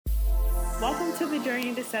Welcome to the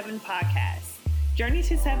Journey to Seven podcast. Journey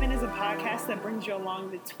to Seven is a podcast that brings you along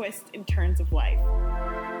the twists and turns of life.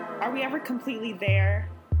 Are we ever completely there,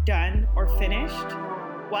 done, or finished?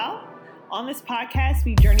 Well, on this podcast,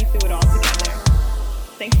 we journey through it all together.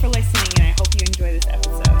 Thanks for listening, and I hope you enjoy this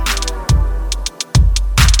episode.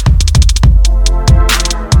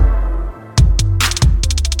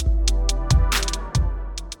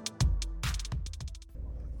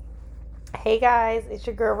 Hey guys, it's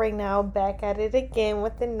your girl right now, back at it again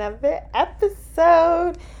with another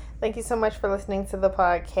episode. Thank you so much for listening to the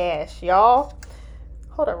podcast, y'all.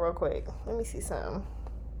 Hold up real quick. Let me see something.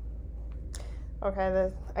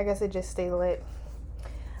 Okay, I guess it just stayed lit.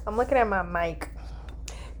 I'm looking at my mic.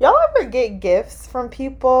 Y'all ever get gifts from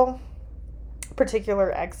people,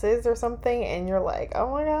 particular exes or something, and you're like,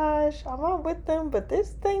 oh my gosh, I'm not with them, but this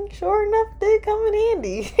thing sure enough did come in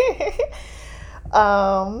handy.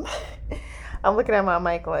 I'm looking at my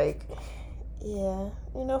mic like, yeah,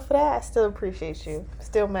 for that, I still appreciate you.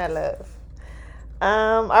 Still mad love.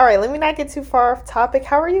 All right, let me not get too far off topic.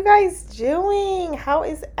 How are you guys doing? How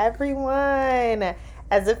is everyone?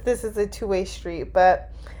 As if this is a two-way street,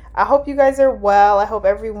 but I hope you guys are well. I hope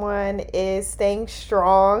everyone is staying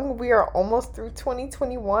strong. We are almost through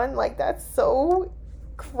 2021. Like, that's so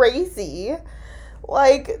crazy.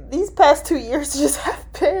 Like, these past 2 years just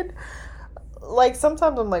have been... Like,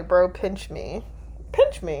 sometimes I'm like, bro, pinch me.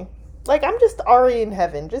 Pinch me. Like, I'm just already in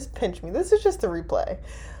heaven. Just pinch me. This is just a replay.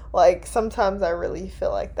 Like, sometimes I really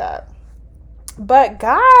feel like that. But,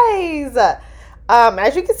 guys,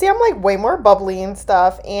 as you can see, I'm, like, way more bubbly and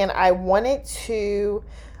stuff. And I'm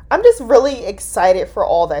just really excited for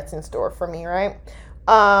all that's in store for me, right?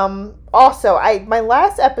 Also, my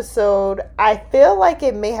last episode, I feel like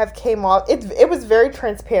it may have came off, it was very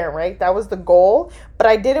transparent, right? That was the goal, but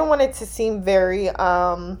I didn't want it to seem very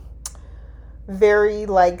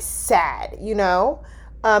like sad,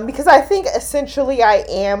 because I think essentially I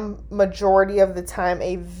am majority of the time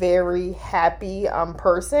a very happy,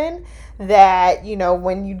 person that,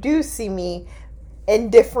 when you do see me in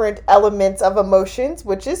different elements of emotions,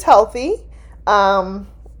 which is healthy,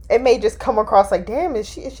 it may just come across like, damn, is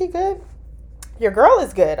she good? Your girl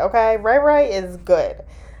is good, okay? Right is good.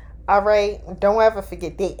 All right, don't ever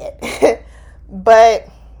forget that. But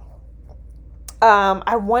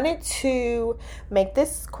I wanted to make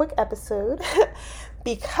this quick episode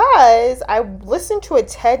because I listened to a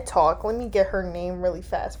TED Talk. Let me get her name really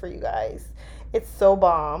fast for you guys. It's so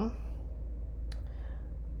bomb.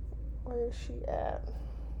 Where is she at?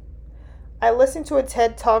 I listened to a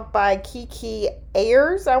TED Talk by Kiki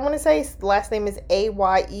Ayers, I want to say. Last name is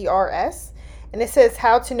Ayers. And it says,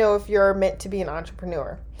 how to know if you're meant to be an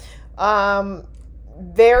entrepreneur.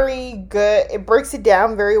 Very good. It breaks it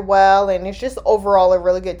down very well. And it's just overall a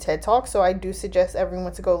really good TED Talk. So I do suggest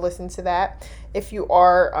everyone to go listen to that if you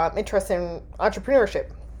are interested in entrepreneurship.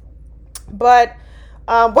 But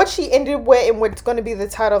what she ended with, and what's going to be the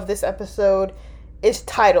title of this episode, is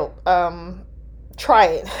titled, Try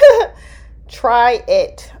It. Try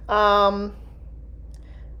it.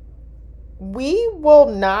 We will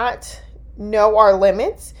not know our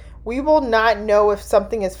limits. We will not know if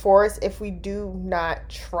something is for us if we do not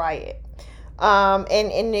try it.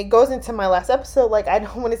 And it goes into my last episode. Like, I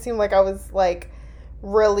don't want to seem like I was like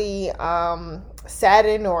really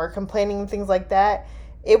saddened or complaining and things like that.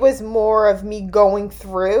 It was more of me going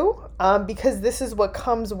through because this is what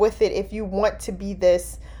comes with it if you want to be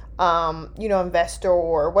this investor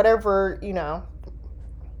or whatever,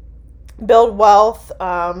 build wealth,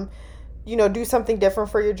 do something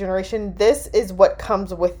different for your generation. This is what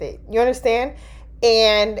comes with it. You understand?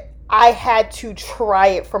 And I had to try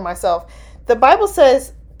it for myself. The Bible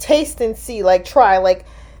says, taste and see, like try, like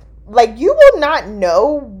you will not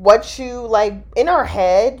know what you like in our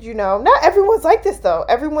head, not everyone's like this though.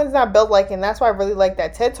 Everyone's not built like, and that's why I really like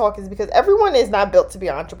that TED Talk, is because everyone is not built to be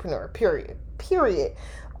an entrepreneur, period.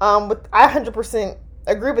 I 100%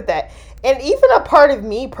 agree with that. And even a part of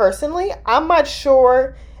me personally, I'm not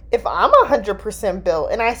sure if I'm 100%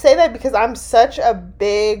 built. And I say that because I'm such a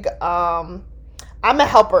big, I'm a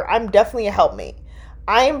helper. I'm definitely a helpmate.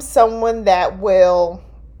 I am someone that will,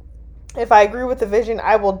 if I agree with the vision,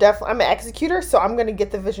 I'm an executor, so I'm going to get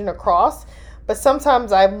the vision across. But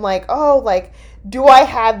sometimes I'm like, do I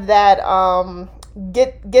have that,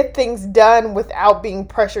 get things done without being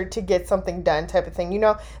pressured to get something done type of thing.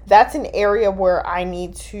 That's an area where I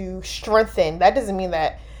need to strengthen. That doesn't mean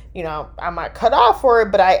that, I'm not cut off for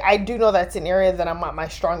it, but I do know that's an area that I'm not my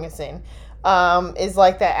strongest in. Is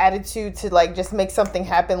like that attitude to like just make something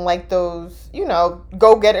happen, like those,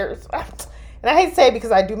 go-getters. And I hate to say it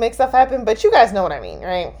because I do make stuff happen, but you guys know what I mean,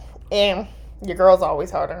 right? And Your girl's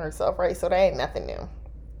always hard on herself, right? So that ain't nothing new.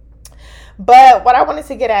 But what I wanted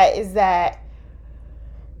to get at is that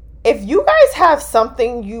if you guys have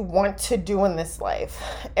something you want to do in this life,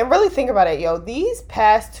 and really think about it, these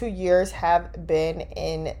past 2 years have been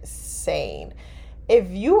insane.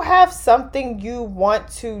 If you have something you want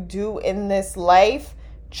to do in this life,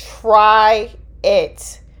 try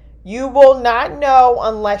it. You will not know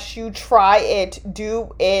unless you try it,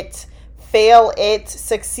 do it, fail it,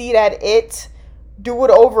 succeed at it, do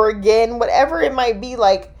it over again, whatever it might be.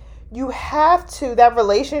 Like, you have to, that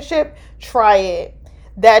relationship, try it.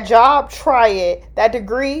 That job, try it. That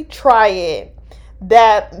degree, try it.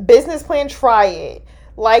 That business plan, try it.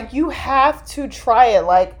 Like, you have to try it.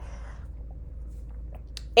 Like,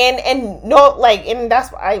 and no, like, and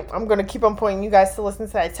that's why I'm going to keep on pointing you guys to listen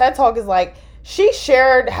to that TED Talk. Is like, she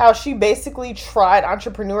shared how she basically tried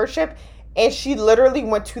entrepreneurship and she literally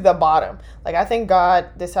went to the bottom. Like, I thank God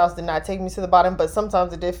this house did not take me to the bottom, but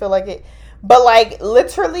sometimes it did feel like it. But like,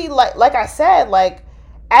 literally, like I said, like,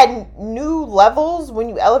 at new levels, when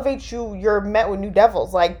you elevate, you're met with new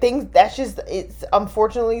devils. Like, things, it's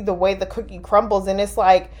unfortunately the way the cookie crumbles. And it's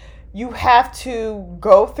like, you have to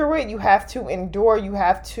go through it. You have to endure. You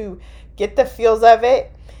have to get the feels of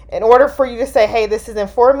it in order for you to say, hey, this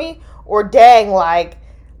isn't for me. Or dang, like,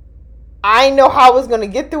 I know how I was going to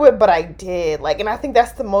get through it, but I did. Like, and I think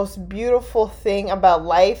that's the most beautiful thing about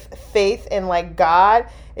life, faith, and like God,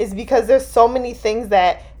 is because there's so many things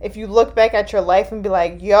that if you look back at your life and be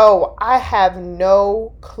like, yo, I have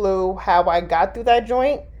no clue how I got through that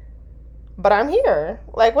joint, but I'm here.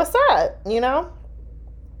 Like, what's up?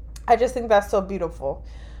 I just think that's so beautiful.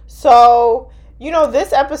 So,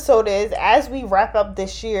 this episode is, as we wrap up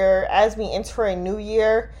this year, as we enter a new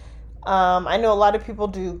year, I know a lot of people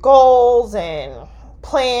do goals and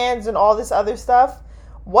plans and all this other stuff.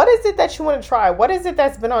 What is it that you want to try? What is it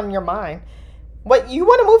that's been on your mind? What, you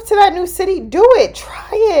want to move to that new city? Do it. Try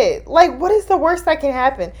it. Like, what is the worst that can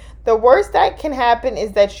happen? The worst that can happen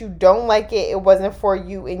is that you don't like it, it wasn't for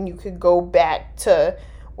you, and you could go back to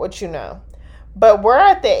what you know. But we're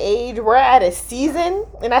at a season,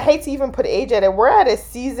 and I hate to even put age at it. We're at a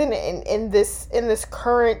season in this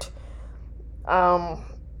current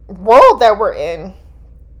world that we're in,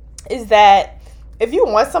 is that if you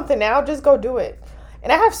want something now, just go do it.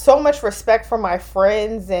 And I have so much respect for my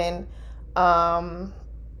friends and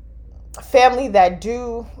family that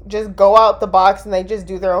do just go out the box and they just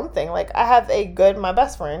do their own thing. Like, I have my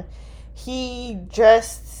best friend, he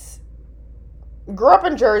just grew up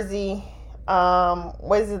in Jersey,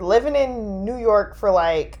 was living in New York for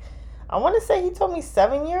like, I want to say he told me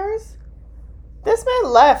 7 years. This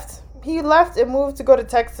man left. He left and moved to go to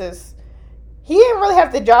Texas. He didn't really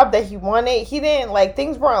have the job that he wanted. He didn't, like,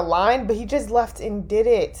 things weren't aligned, but he just left and did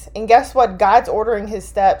it. And guess what? God's ordering his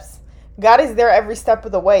steps. God is there every step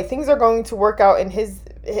of the way. Things are going to work out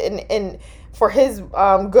for his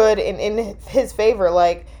good and in his favor.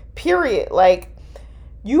 Like, period. Like,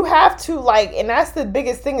 you have to, like, and that's the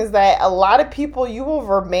biggest thing, is that a lot of people, you will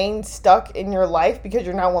remain stuck in your life because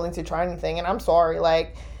you're not willing to try anything. And I'm sorry,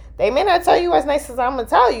 like, they may not tell you as nice as I'm going to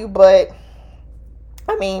tell you, but,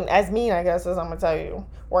 I mean, as mean, I guess, as I'm going to tell you.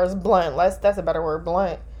 Or as blunt. That's a better word,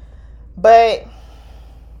 blunt. But,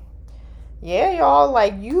 yeah, y'all,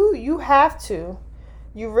 like, you have to.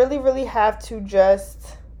 You really, really have to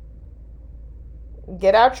just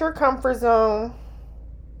get out your comfort zone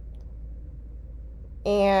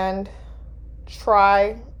and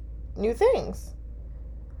try new things.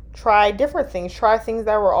 Try different things. Try things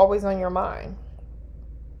that were always on your mind.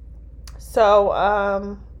 So,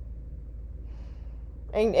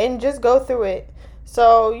 and just go through it.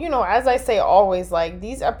 So, as I say always, like,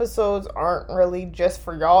 these episodes aren't really just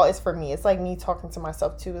for y'all. It's for me. It's like me talking to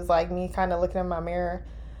myself too. It's like me kind of looking in my mirror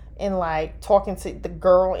and like talking to the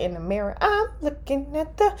girl in the mirror. I'm looking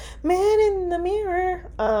at the man in the mirror.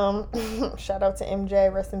 Shout out to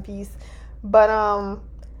MJ, rest in peace. But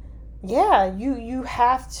yeah, you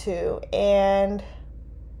have to. And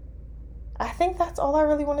I think that's all I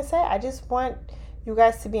really want to say. I just want you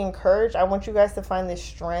guys to be encouraged. I want you guys to find this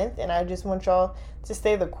strength, and I just want y'all to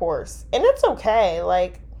stay the course. And it's okay.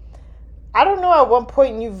 Like, I don't know at what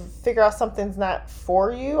point you figure out something's not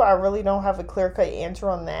for you. I really don't have a clear-cut answer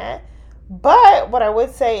on that. But what I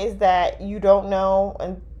would say is that you don't know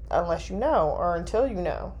unless you know, or until you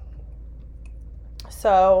know.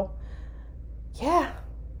 So, yeah.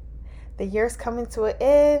 The year's coming to an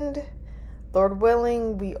end. Lord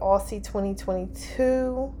willing, we all see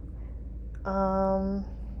 2022.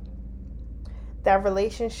 That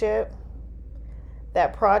relationship,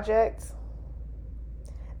 that project,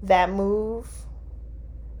 that move,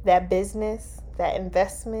 that business, that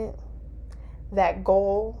investment, that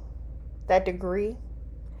goal, that degree.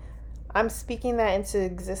 I'm speaking that into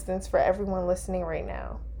existence for everyone listening right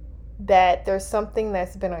now. That there's something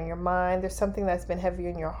that's been on your mind, there's something that's been heavy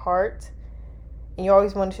in your heart, and you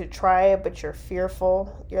always wanted to try it, but you're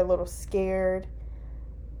fearful, you're a little scared,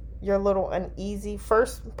 you're a little uneasy.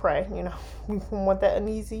 First, pray, we want that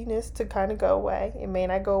uneasiness to kind of go away. It may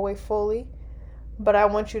not go away fully, but I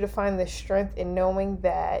want you to find the strength in knowing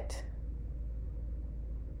that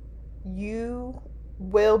you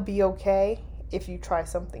will be okay if you try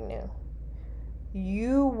something new.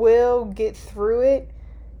 You will get through it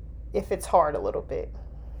if it's hard a little bit.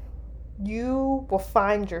 You will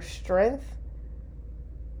find your strength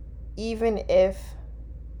even if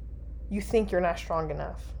you think you're not strong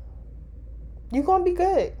enough. You're going to be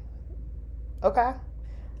good. Okay?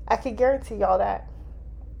 I can guarantee y'all that.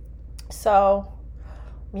 So,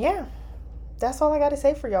 yeah. That's all I got to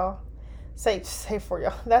say for y'all. Say for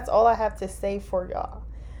y'all. That's all I have to say for y'all.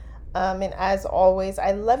 And as always,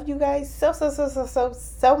 I love you guys so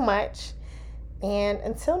much. And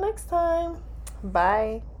until next time,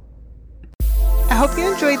 bye. I hope you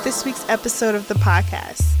enjoyed this week's episode of the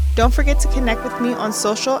podcast. Don't forget to connect with me on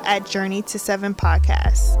social at Journey to 7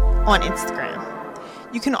 Podcasts on Instagram.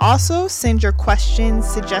 You can also send your questions,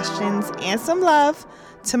 suggestions, and some love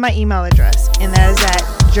to my email address, and that is at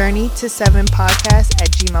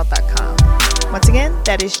journey27podcast@gmail.com. Once again,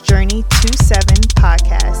 that is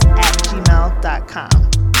journey27podcast@gmail.com.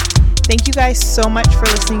 Thank you guys so much for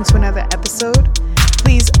listening to another episode.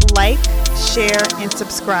 Please like, share, and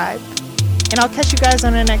subscribe. And I'll catch you guys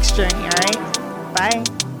on the next journey, all right? Bye.